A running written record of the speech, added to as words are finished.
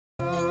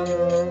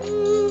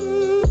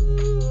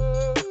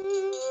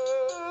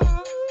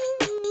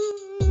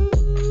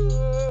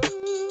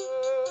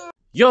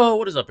Yo,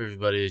 what is up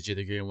everybody? It's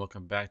Jay and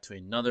welcome back to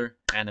another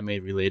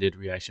anime-related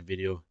reaction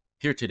video.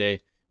 Here today,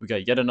 we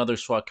got yet another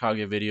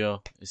Swagkage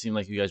video. It seemed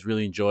like you guys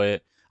really enjoy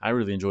it. I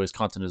really enjoy his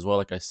content as well.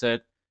 Like I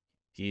said,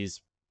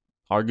 he's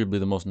arguably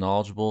the most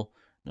knowledgeable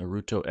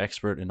Naruto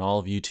expert in all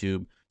of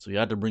YouTube. So you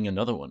had to bring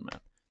another one, man.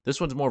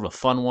 This one's more of a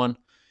fun one.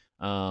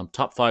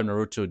 Top 5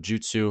 Naruto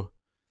Jutsu.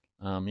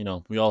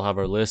 We all have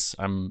our lists.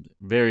 I'm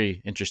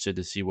very interested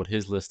to see what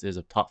his list is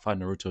of top 5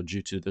 Naruto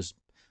Jutsu. There's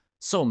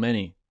so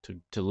many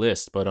to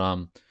list, but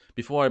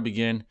before I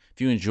begin,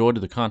 if you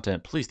enjoyed the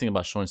content, please think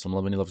about showing some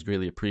love. Any love is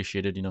greatly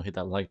appreciated. Hit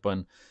that like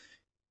button,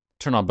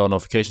 turn on bell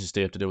notifications,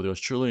 stay up to date with yours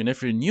truly. And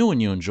if you're new and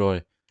you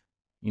enjoy,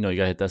 you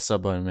gotta hit that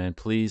sub button, man.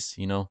 Please,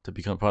 to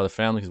become part of the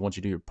family, because once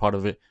you do, you're part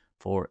of it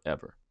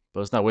forever.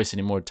 But let's not waste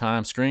any more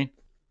time. Screen.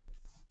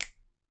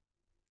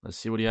 Let's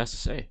see what he has to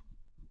say.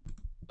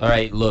 All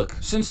right, look,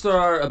 since there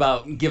are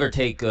about, give or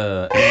take,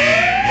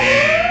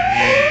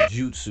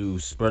 jutsu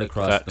spread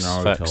across the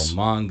Naruto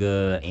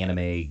manga,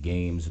 anime,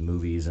 games,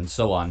 movies, and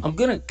so on, I'm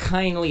gonna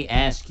kindly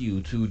ask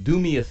you to do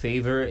me a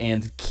favor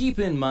and keep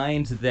in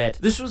mind that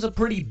this was a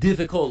pretty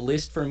difficult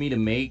list for me to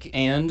make,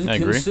 and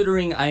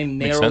considering I'm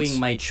narrowing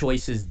my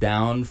choices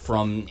down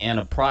from an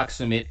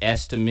approximate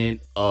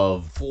estimate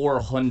of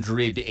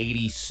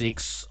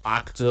 486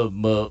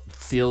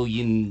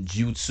 octophillion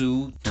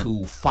jutsu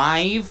to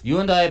 5, you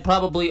and I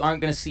probably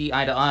aren't gonna see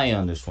eye to eye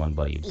on this one,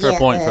 buddy. Fair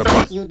point.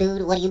 You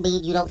dude, what do you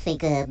mean you don't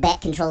think bat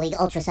controlling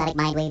ultrasonic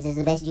mind waves is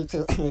the best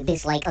jutsu?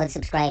 Dislike,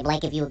 unsubscribe,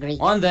 like if you agree.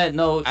 On that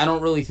note, I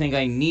don't really think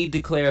I need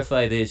to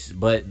clarify this,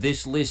 but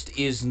this list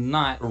is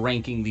not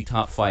ranking the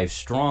top 5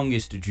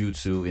 strongest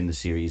jutsu in the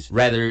series.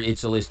 Rather,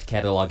 it's a list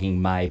cataloging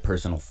my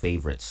personal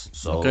favorites.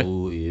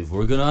 So if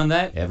we're good on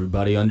that,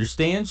 everybody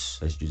understands,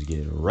 let's just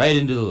get right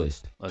into the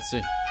list. Let's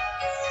see.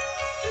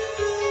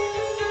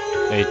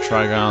 A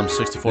trigram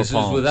 64 This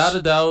is without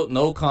a doubt,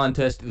 no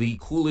contest, the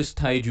coolest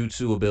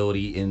taijutsu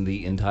ability in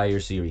the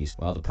entire series.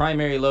 While the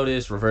primary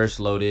Lotus, Reverse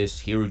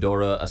Lotus,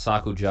 Hirudora,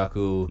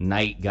 Asakujaku,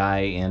 Night Guy,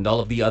 and all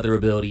of the other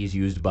abilities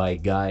used by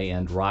Guy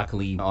and Rock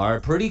Lee are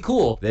pretty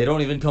cool, they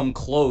don't even come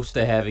close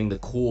to having the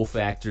cool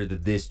factor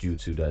that this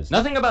jutsu does.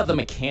 Nothing about the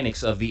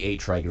mechanics of the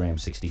 8 trigram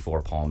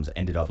 64 palms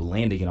ended up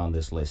landing it on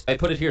this list. I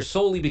put it here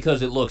solely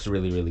because it looks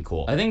really, really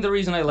cool. I think the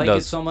reason I like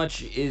it so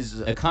much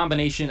is a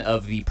combination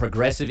of the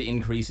progressive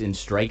increase in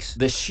strikes,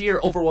 the sheer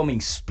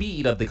overwhelming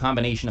speed of the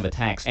combination of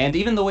attacks, and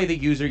even the way the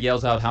user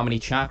yells out how many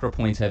chakra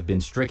points have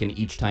been stricken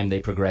each time they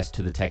progress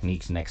to the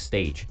technique's next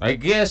stage. I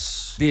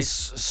guess this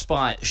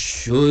spot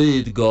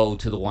should go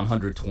to the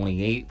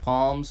 128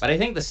 palms, but I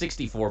think the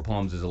 64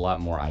 palms is a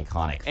lot more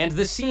iconic. And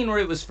the scene where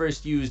it was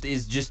first used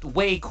is just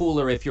way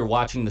cooler if you're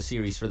watching the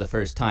series for the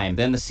first time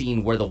than the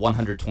scene where the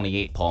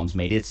 128 palms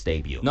made its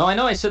debut. Now, I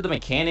know I said the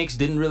mechanics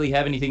didn't really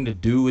have anything to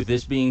do with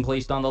this being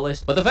placed on the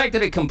list, but the fact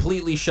that it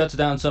completely shuts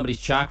down somebody's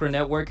chakra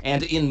network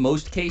and in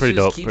most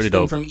cases keeps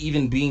them from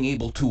even being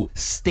able to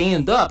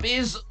stand up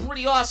is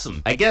pretty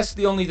awesome. I guess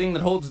the only thing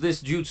that holds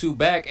this jutsu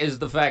back is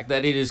the fact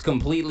that it is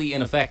completely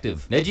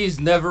ineffective. Neji's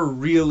never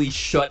really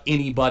shut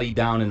anybody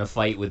down in a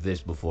fight with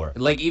this before.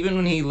 Like, even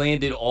when he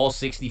landed all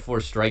 64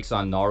 strikes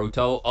on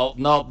Naruto, oh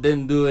no,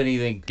 didn't do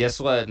anything.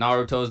 Guess what?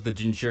 Naruto's the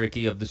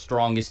Jinchuriki of the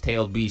strongest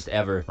tailed beast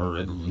ever. Or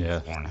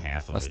yeah, one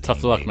half of that's it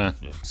tough luck, man.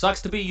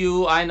 Sucks to be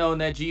you, I know,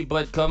 Neji,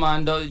 but come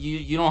on,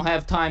 you don't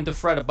have time to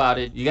fret about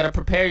it. You gotta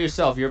prepare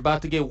yourself. You're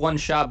about to get one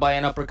shot by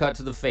an uppercut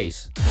to the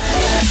face.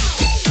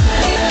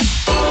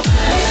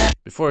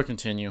 Before I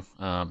continue,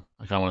 I kind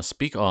of want to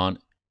speak on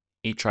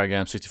 8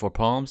 trigram 64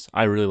 palms.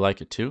 I really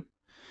like it too,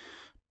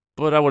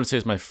 but I wouldn't say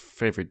it's my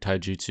favorite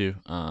taijutsu.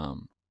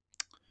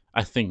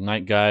 I think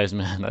Night Guys,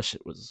 man, that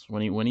shit was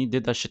when he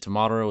did that shit to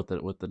Madara with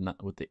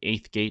the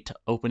 8th gate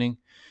opening.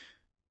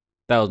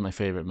 That was my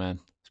favorite, man.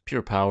 It's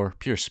pure power,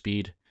 pure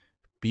speed,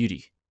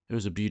 beauty. It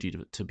was a beauty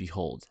to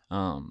behold.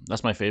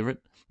 That's my favorite.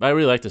 But I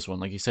really like this one.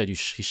 Like you said,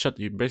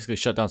 you basically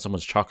shut down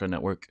someone's chakra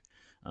network.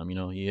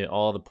 You hit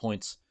all the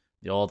points,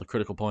 all the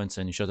critical points,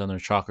 and you shut down their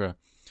chakra.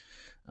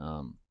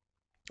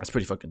 That's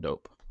pretty fucking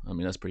dope. I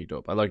mean, that's pretty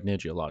dope. I like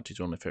Neji a lot. He's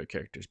one of my favorite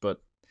characters.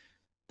 But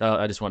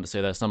I just wanted to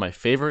say that it's not my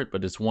favorite,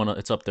 but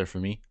it's up there for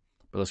me.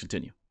 But let's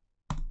continue.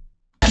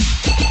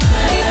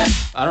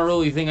 I don't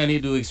really think I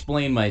need to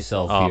explain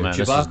myself here. Man,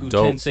 Chibaku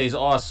Tensei is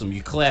awesome.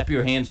 You clap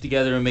your hands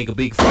together and make a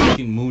big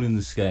fucking moon in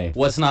the sky.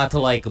 What's not to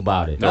like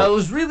about it? It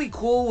was really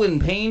cool when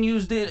Pain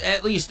used it,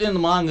 at least in the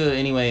manga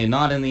anyway,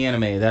 not in the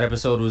anime. That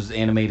episode was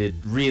animated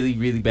really,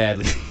 really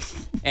badly.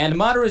 And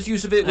Madara's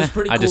use of it was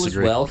pretty cool as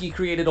well. He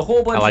created a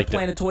whole bunch of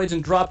planetoids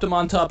and dropped them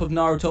on top of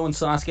Naruto and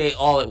Sasuke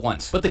all at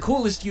once. But the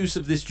coolest use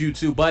of this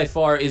jutsu by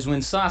far is when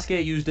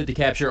Sasuke used it to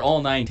capture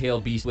all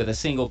 9-tailed beasts with a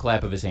single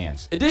clap of his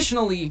hands.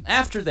 Additionally,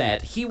 after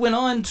that, he went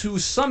on to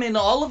summon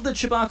all of the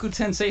Chibaku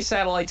Tensei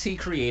satellites he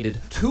created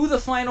to the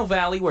final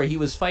valley where he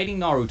was fighting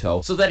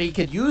Naruto so that he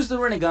could use the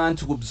Rinnegan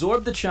to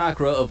absorb the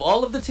chakra of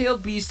all of the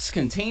tailed beasts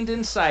contained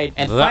inside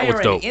and fire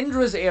an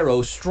Indra's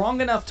arrow strong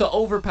enough to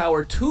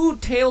overpower 2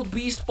 tailed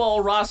beast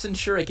ball Rasen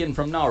Shuriken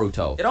from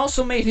Naruto. It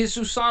also made his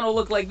Susanoo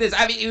look like this.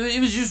 I mean,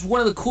 it was just one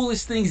of the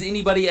coolest things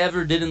anybody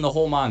ever did in the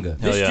whole manga.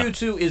 This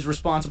jutsu is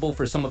responsible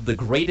for some of the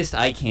greatest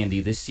eye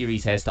candy this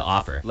series has to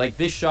offer. Like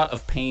this shot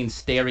of Pain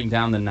staring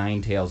down the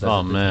Nine Tails as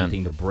it's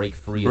attempting to break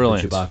free of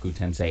the Chibaku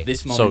Tensei.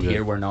 This moment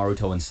here where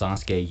Naruto and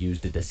Sasuke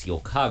used it to seal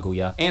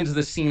Kaguya, and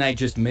the scene I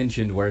just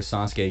mentioned where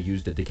Sasuke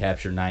used it to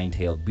capture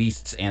nine-tailed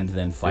beasts and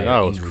then fire. That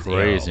was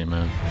crazy,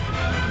 man.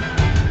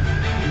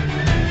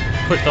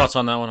 Quick thoughts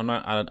on that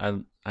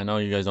one. I know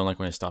you guys don't like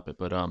when I stop it,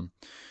 but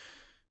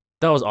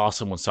that was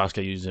awesome when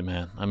Sasuke used it,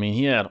 man. I mean,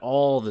 he had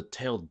all the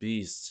tailed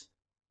beasts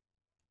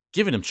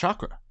giving him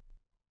chakra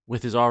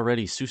with his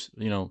already,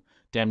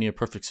 damn near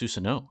perfect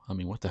Susanoo. I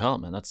mean, what the hell,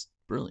 man? That's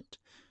brilliant.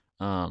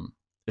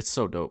 It's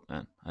so dope,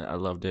 man. I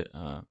loved it.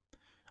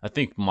 I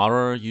think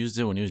Madara used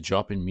it when he was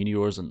dropping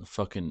meteors in the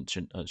fucking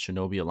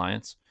Shinobi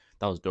Alliance.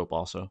 That was dope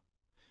also.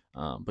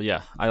 But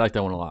yeah, I like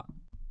that one a lot.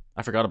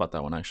 I forgot about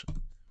that one, actually.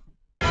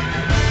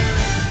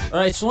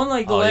 Alright, so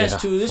unlike the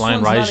last two, this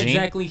one's not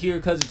exactly here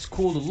because it's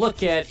cool to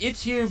look at.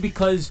 It's here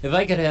because if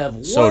I could have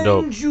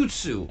one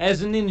jutsu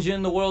as a ninja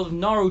in the world of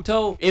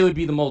Naruto, it would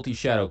be the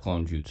multi-shadow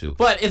clone jutsu.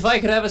 But if I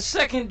could have a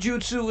second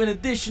jutsu in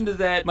addition to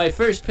that, my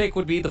first pick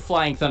would be the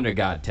Flying Thunder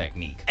God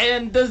technique.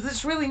 And does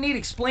this really need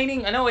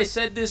explaining? I know I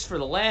said this for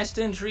the last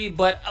entry,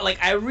 but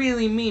like I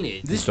really mean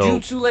it. This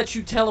jutsu lets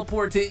you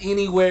teleport to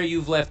anywhere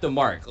you've left a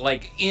mark,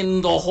 like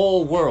in the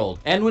whole world.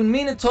 And when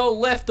Minato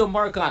left a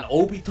mark on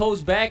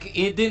Obito's back,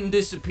 it didn't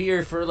disappear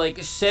for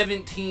like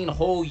 17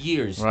 whole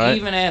years,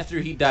 even after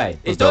he died.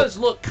 It does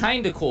look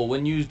kinda cool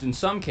when used in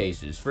some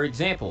cases. For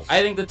example,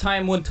 I think the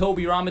time when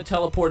Tobirama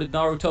teleported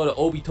Naruto to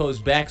Obito's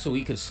back so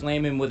he could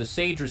slam him with a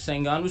Sage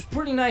Rasengan was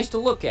pretty nice to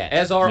look at,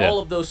 as are all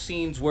of those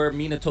scenes where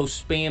Minato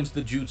spams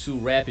the jutsu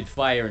rapid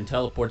fire and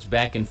teleports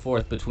back and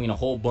forth between a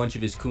whole bunch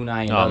of his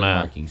kunai and other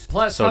markings.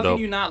 Plus, how can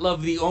you not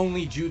love the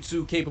only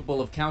jutsu capable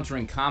of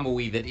countering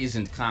Kamui that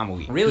isn't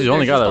Kamui? Really,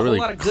 only got a really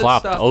lot of good clopped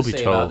stuff Obito to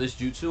say about this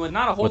jutsu and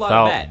not a whole lot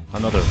of bad.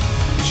 Another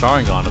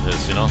Sharingan of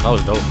his, that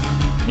was dope.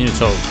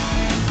 Minato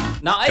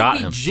Now,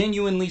 I'd be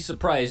genuinely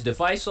surprised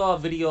if I saw a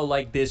video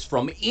like this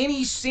from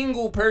any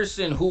single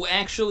person who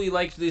actually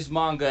liked this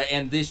manga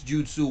and this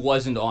jutsu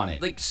wasn't on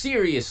it. Like,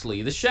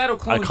 seriously, the Shadow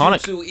Clone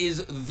Jutsu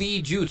is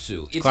the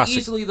jutsu. It's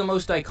easily the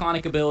most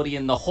iconic ability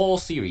in the whole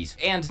series.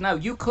 And now,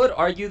 you could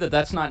argue that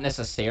that's not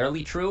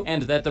necessarily true,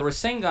 and that the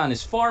Rasengan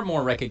is far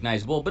more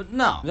recognizable, but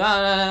no.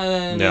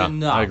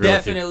 No.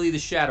 Definitely the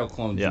Shadow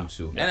Clone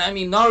Jutsu. And I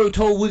mean,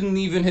 Naruto wouldn't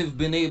even have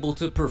been able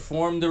to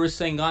perform the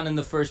Rasengan in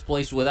the first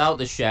place without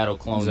the Shadow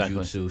Clone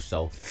Jutsu,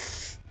 so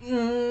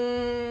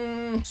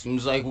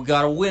seems like we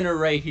got a winner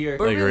right here.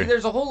 But really,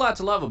 there's a whole lot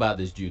to love about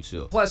this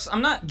jutsu. Plus,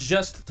 I'm not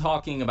just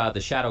talking about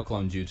the Shadow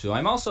Clone Jutsu,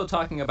 I'm also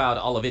talking about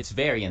all of its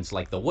variants,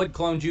 like the Wood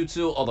Clone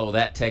Jutsu, although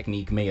that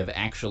technique may have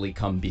actually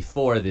come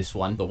before this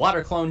one, the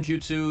Water Clone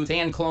Jutsu,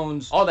 Sand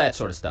Clones, all that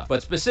sort of stuff.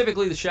 But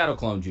specifically the Shadow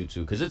Clone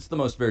Jutsu, because it's the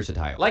most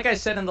versatile. Like I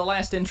said in the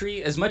last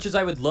entry, as much as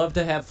I would love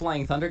to have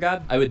Flying Thunder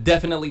God, I would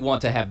definitely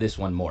want to have this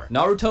one more.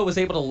 Naruto was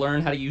able to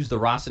learn how to use the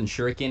Rasen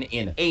Shuriken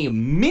in a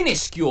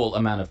minuscule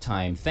amount of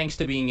time, thanks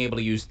to being able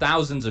to use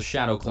thousands of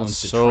shadow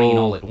clones to train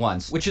all at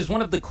once, which is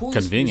one of the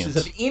coolest uses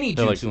of any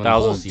jutsu in the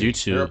whole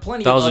series. There are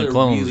plenty of other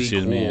really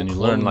cool and you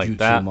learn like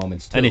that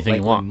moments too, anything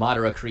like you want. When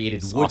Madara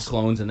created wood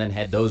clones and then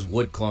had those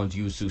wood clones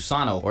use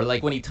Susanoo, or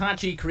like when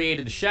Itachi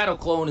created a shadow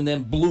clone and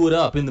then blew it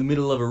up in the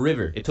middle of a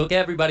river. It took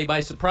everybody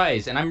by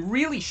surprise, and I'm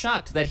really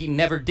shocked that he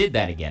never did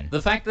that again.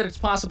 The fact that it's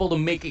possible to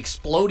make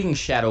exploding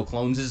shadow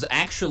clones is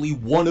actually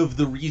one of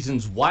the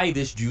reasons why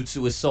this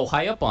jutsu is so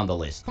high up on the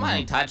list. Come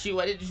on, Itachi,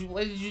 why did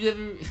you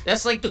ever...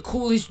 That's like the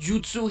coolest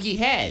jutsu he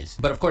has.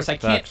 But of course, I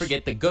can't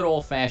forget the good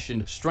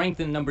old-fashioned strength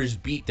in numbers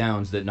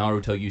beatdowns that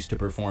Naruto used to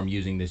perform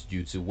using this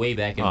jutsu way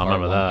back in part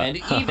 1, and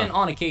even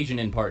on occasion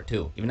in part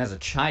 2. Even as a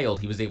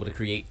child, he was able to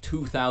create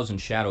 2,000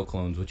 shadow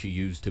clones, which he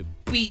used to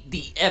beat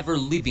the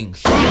ever-living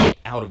shit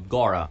out of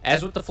Gaara.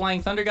 As with the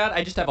Flying Thunder God,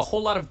 I just have a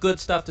whole lot of good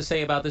stuff to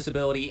say about this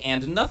ability,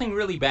 and nothing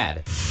really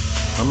bad.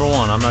 Number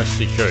 1, I'm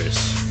actually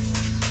curious.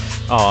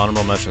 Oh,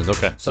 honorable mentions,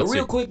 okay. So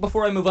real quick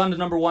before I move on to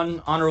number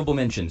 1, honorable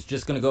mentions.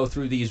 Just gonna go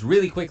through these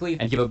really quickly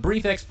and give a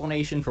brief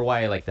explanation for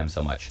why I like them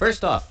so much.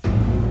 First off,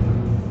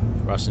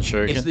 Rasen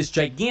Shuriken. It's this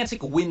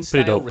gigantic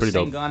wind-style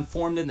Rasengan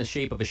formed in the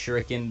shape of a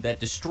shuriken that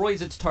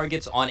destroys its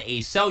targets on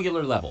a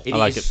cellular level. It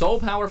is so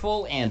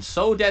powerful and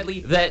so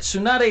deadly that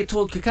Tsunade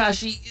told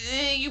Kakashi,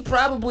 you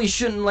probably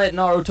shouldn't let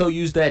Naruto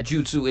use that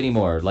jutsu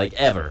anymore, like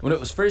ever. When it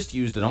was first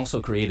used, it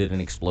also created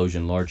an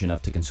explosion large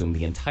enough to consume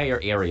the entire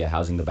area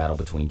housing the battle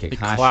between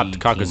Kakashi,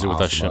 Kakazu with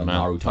that shit, man.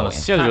 Naruto, and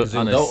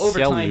Kakazu, though over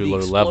time the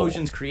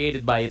explosions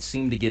created by it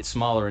seemed to get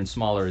smaller and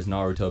smaller as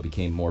Naruto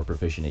became more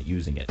proficient at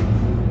using it.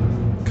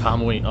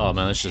 Kamui. Oh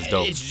man, that's just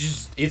dope.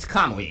 It's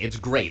Kamui. It's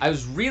great. I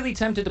was really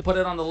tempted to put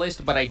it on the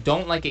list, but I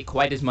don't like it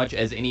quite as much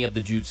as any of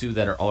the jutsu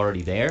that are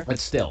already there. But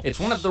still, it's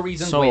one of the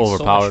reasons why it's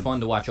so much fun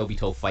to watch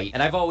Obito fight.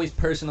 And I've always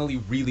personally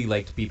really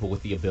liked people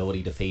with the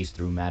ability to phase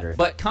through matter.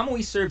 But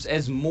Kamui serves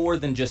as more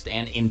than just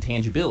an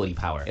intangibility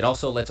power. It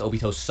also lets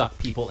Obito suck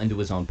people into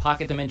his own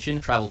pocket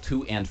dimension, travel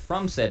to and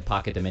from said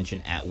pocket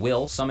dimension at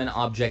will, summon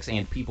objects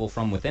and people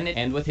from within it,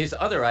 and with his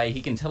other eye,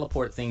 he can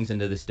teleport things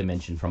into this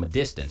dimension from a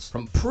distance,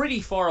 from pretty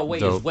far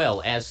away as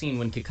well, as seen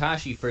when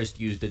Kakashi first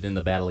used it in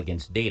the battle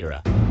against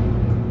Deidara.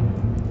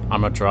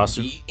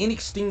 Amaterasu. The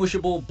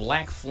inextinguishable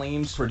black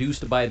flames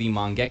produced by the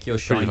Mangekyo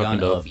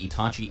Sharingan of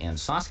Itachi and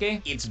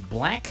Sasuke. It's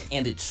black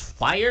and it's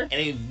fire, and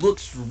it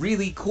looks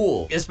really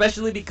cool,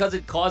 especially because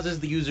it causes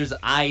the user's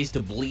eyes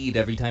to bleed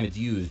every time it's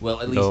used.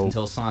 Well, at least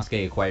until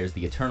Sasuke acquires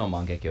the eternal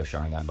Mangekyo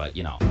Sharingan, but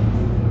you know.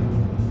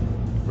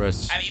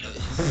 I mean,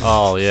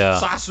 oh yeah,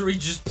 Sasori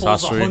just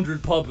pulls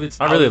 100 puppets.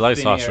 I really like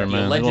Sasori,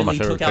 man. He allegedly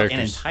took out an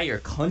entire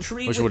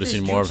country. Wish we would have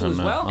seen more of him,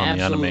 man. Well. On the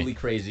anime. Absolutely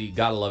crazy.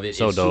 Gotta love it.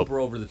 So it's dope. Super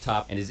over the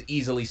top and is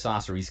easily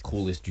Sasori's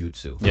coolest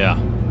jutsu. Yeah.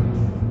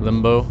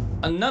 Limbo.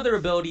 Another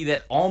ability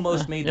that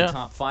almost made the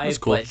top 5,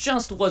 cool. but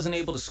just wasn't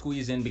able to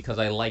squeeze in because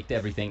I liked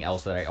everything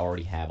else that I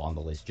already have on the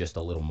list just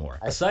a little more.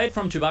 Aside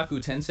from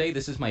Chibaku Tensei,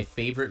 this is my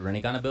favorite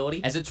Rinnegan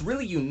ability, as it's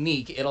really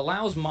unique. It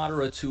allows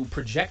Madara to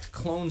project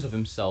clones of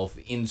himself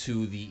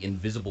into the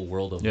invisible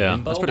world of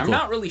Limbo. That's pretty cool. I'm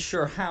not really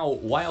sure how,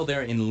 while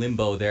they're in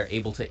Limbo, they're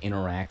able to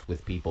interact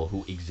with people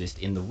who exist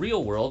in the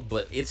real world,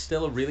 but it's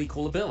still a really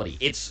cool ability.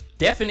 It's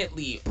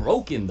definitely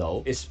broken,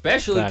 though,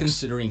 especially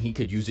considering he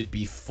could use it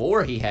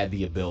before he had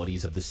the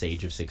abilities of the Sage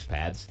of Six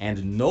Paths,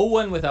 and no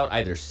one without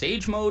either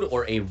Sage Mode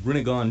or a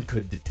Rinnegan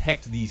could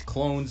detect these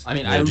clones. I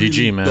mean, I really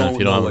GG, man, if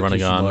you don't have a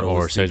Rinnegan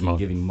or Sage Mode.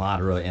 Giving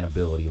Madara an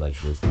ability like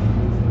this.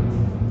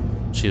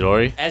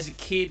 Chidori. As a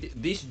kid,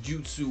 this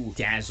jutsu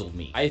dazzled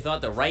me. I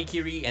thought the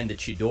Raikiri and the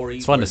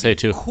Chidori were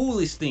the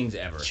coolest things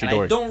ever. And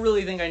I don't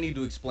really think I need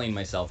to explain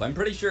myself. I'm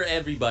pretty sure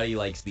everybody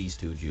likes these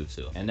two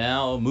jutsu. And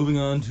now, moving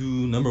on to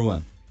number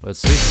 1. Let's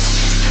see.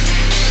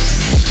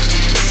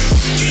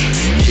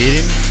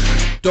 Cheating?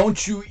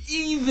 Don't you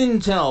even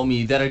tell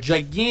me that a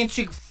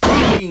gigantic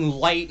fucking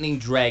lightning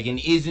dragon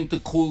isn't the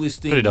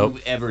coolest thing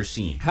you've ever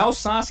seen. How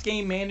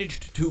Sasuke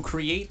managed to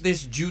create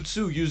this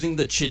jutsu using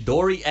the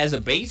Chidori as a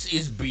base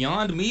is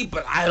beyond me,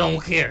 but I don't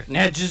care.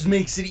 That just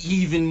makes it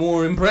even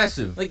more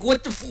impressive. Like,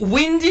 what the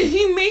when did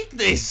he make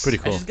this? Pretty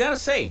cool. I just gotta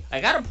say, I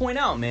gotta point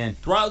out, man,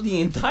 throughout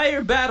the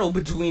entire battle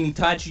between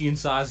Itachi and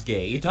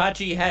Sasuke,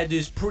 Itachi had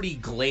this pretty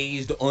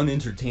glazed,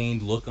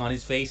 unentertained look on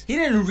his face. He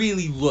didn't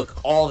really look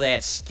all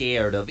that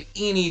scared of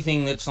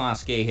anything that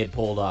Sasuke had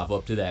pulled off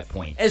up to that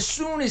point. As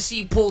soon as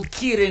he pulled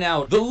Kirin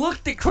out, the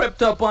look that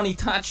crept up on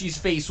Itachi's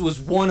face was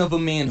one of a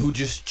man who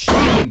just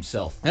shit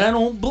himself. And I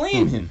don't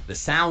blame him. The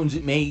sounds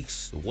it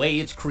makes, the way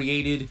it's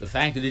created, the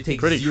fact that it takes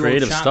pretty zero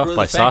creative chakra, stuff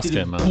by the fact Sasuke, that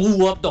it man.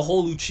 blew up the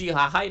whole Uchiha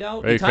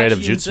hideout. Very Itachi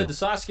creative even jutsu. said to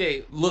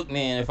Sasuke, look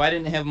man, if I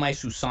didn't have my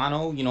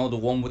Susanoo, you know, the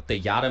one with the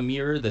Yada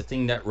mirror, the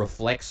thing that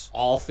reflects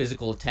all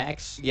physical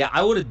attacks, yeah,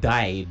 I would have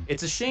died.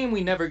 It's a shame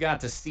we never got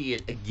to see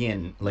it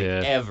again, like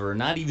ever,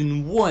 not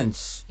even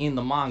once in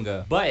the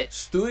manga. But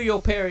Studio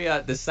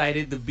Pierrot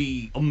decided to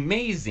be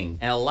amazing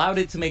and allowed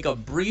it to make a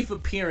brief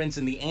appearance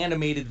in the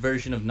animated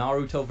version of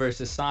Naruto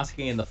vs.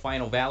 Sasuke in the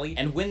Final Valley.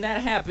 And when that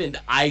happened,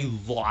 I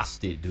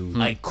lost it, dude.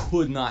 I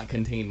could not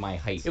contain my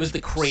hype. It was the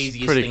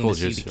craziest thing to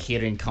see the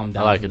Kirin come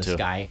down from the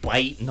sky,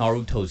 bite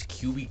Naruto's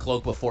Kyuubi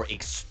cloak before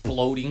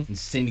exploding and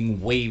sending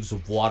waves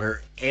of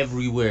water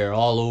everywhere,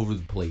 all over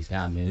the place.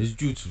 Yeah, man, this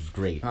jutsu's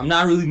great. I'm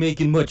not really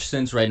making much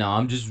sense right now.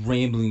 I'm just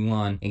rambling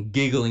on and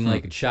giggling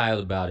like a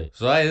child about it.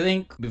 So I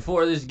think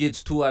before this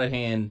gets too out of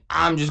hand,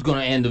 I'm just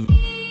gonna end the...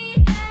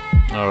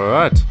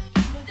 Alright.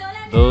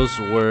 Those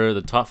were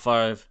the top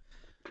 5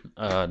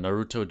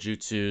 Naruto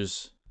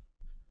jutsus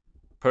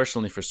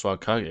personally for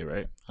Swagkage,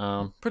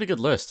 right? Pretty good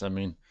list. I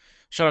mean,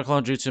 Shadow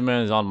Clone Jutsu,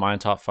 man, is on my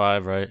top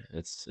 5, right?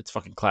 It's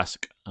fucking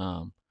classic.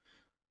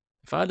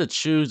 If I had to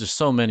choose, there's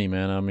so many,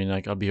 man. I mean,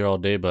 like, I'll be here all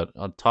day, but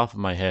on top of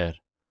my head,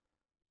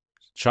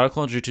 Shadow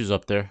Clone Jutsu's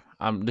up there.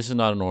 This is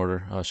not in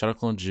order. Shadow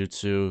Clone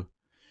Jutsu.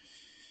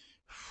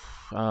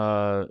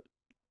 I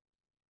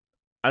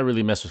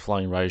really mess with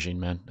Flying Raijin,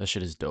 man. That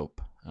shit is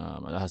dope.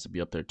 That has to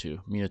be up there too.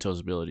 Minato's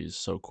ability is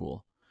so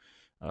cool.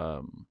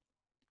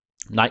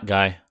 Night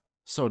Guy,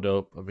 so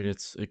dope. I mean,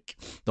 the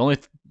only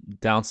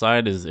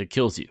downside is it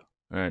kills you.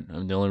 All right,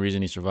 and the only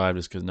reason he survived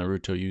is because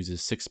Naruto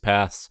uses Six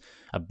Paths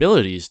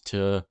abilities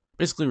to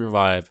basically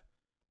revive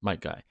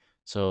Night Guy.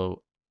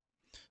 So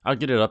I'll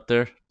get it up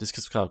there just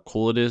because of how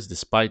cool it is,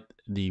 despite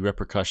the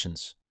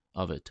repercussions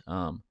of it.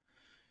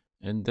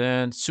 And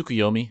then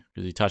Tsukuyomi,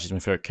 because Itachi's my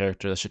favorite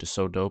character. That shit is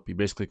so dope. He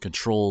basically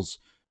controls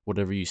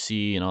whatever you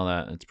see and all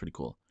that. It's pretty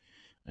cool.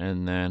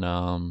 And then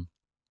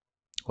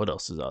what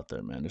else is out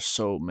there, man? There's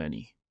so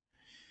many.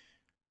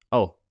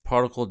 Oh,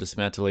 Particle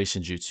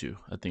Dismantulation Jutsu.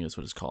 I think that's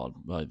what it's called.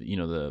 You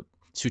know, the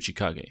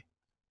Tsuchikage.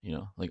 You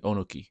know, like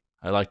Onoki.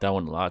 I like that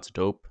one a lot. It's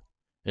dope.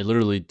 It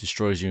literally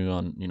destroys you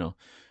on, you know,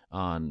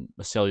 on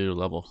a cellular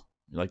level.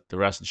 like the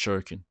Rasen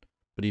Shuriken,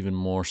 but even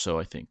more so,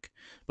 I think.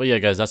 But yeah,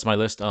 guys, that's my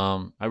list.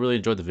 I really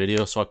enjoyed the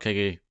video.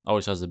 Swagkage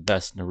always has the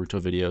best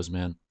Naruto videos,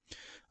 man.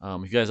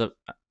 If you guys have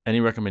any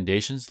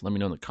recommendations, let me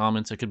know in the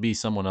comments. It could be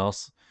someone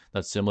else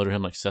that's similar to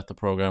him, like Seth the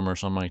Programmer or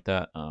something like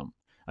that.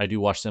 I do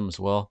watch them as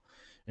well,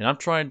 and I'm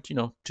trying,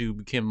 to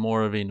become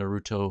more of a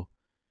Naruto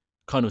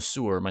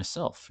connoisseur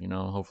myself.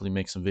 Hopefully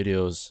make some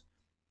videos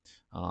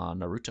on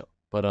Naruto.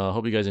 But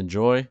hope you guys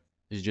enjoy.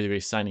 This is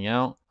JDV signing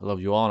out. I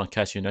love you all, and I'll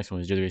catch you next one.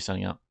 This is JDV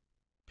signing out.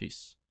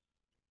 Peace.